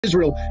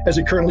Israel, as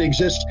it currently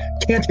exists,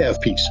 can't have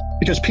peace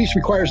because peace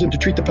requires them to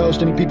treat the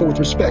Palestinian people with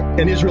respect.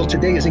 And Israel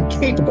today is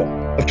incapable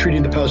of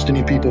treating the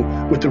Palestinian people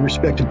with the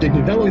respect and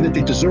dignity, not only that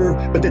they deserve,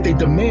 but that they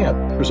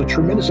demand. There's a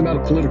tremendous amount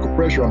of political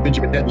pressure on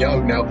Benjamin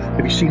Netanyahu now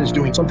to be seen as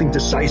doing something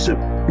decisive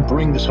to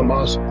bring this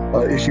Hamas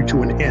issue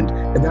to an end.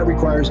 And that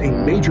requires a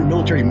major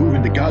military move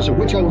into Gaza,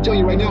 which I will tell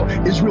you right now,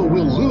 Israel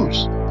will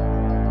lose.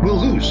 Will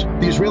lose.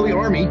 The Israeli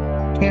army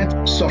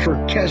can't suffer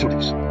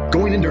casualties.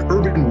 Going into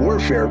urban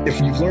warfare,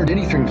 if you've learned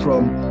anything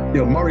from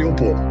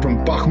Mariupol,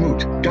 from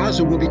Bakhmut,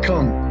 Gaza will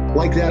become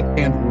like that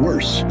and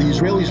worse. The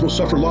Israelis will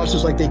suffer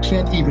losses like they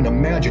can't even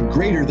imagine,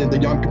 greater than the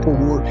Yom Kippur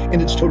War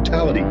in its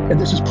totality. And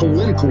this is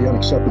politically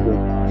unacceptable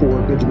for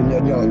Benjamin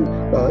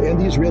Netanyahu and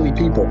the Israeli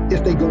people.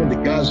 If they go into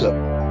Gaza,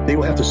 they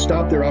will have to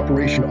stop their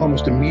operation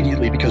almost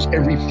immediately because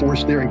every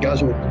force there in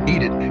Gaza will be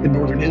needed in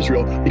northern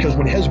Israel, because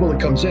when Hezbollah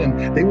comes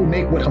in, they will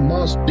make what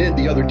Hamas did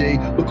the other day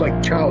look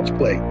like child's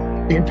play.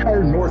 The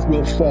entire north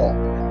will fall.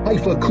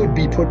 Haifa could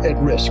be put at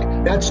risk.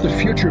 That's the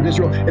future of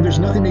Israel, and there's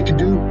nothing they can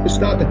do to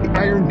stop it. The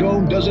Iron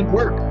Dome doesn't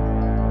work.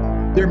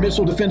 Their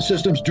missile defense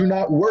systems do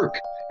not work.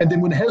 And then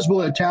when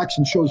Hezbollah attacks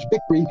and shows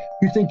victory,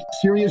 you think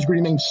Syria is going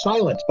to remain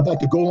silent about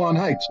the Golan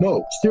Heights.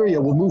 No, Syria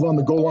will move on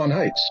the Golan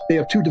Heights. They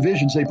have 2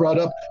 divisions they brought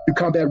up to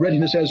combat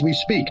readiness as we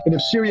speak. And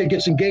if Syria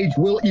gets engaged,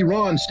 will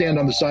Iran stand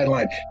on the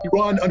sideline?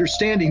 Iran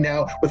understanding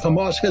now with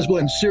Hamas, Hezbollah,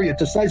 and Syria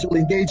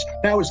decisively engaged,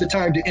 now is the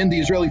time to end the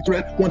Israeli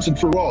threat once and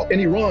for all.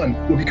 And Iran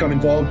will become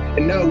involved.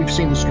 And now we've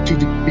seen the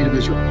strategic defeat of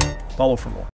Israel. Follow for more.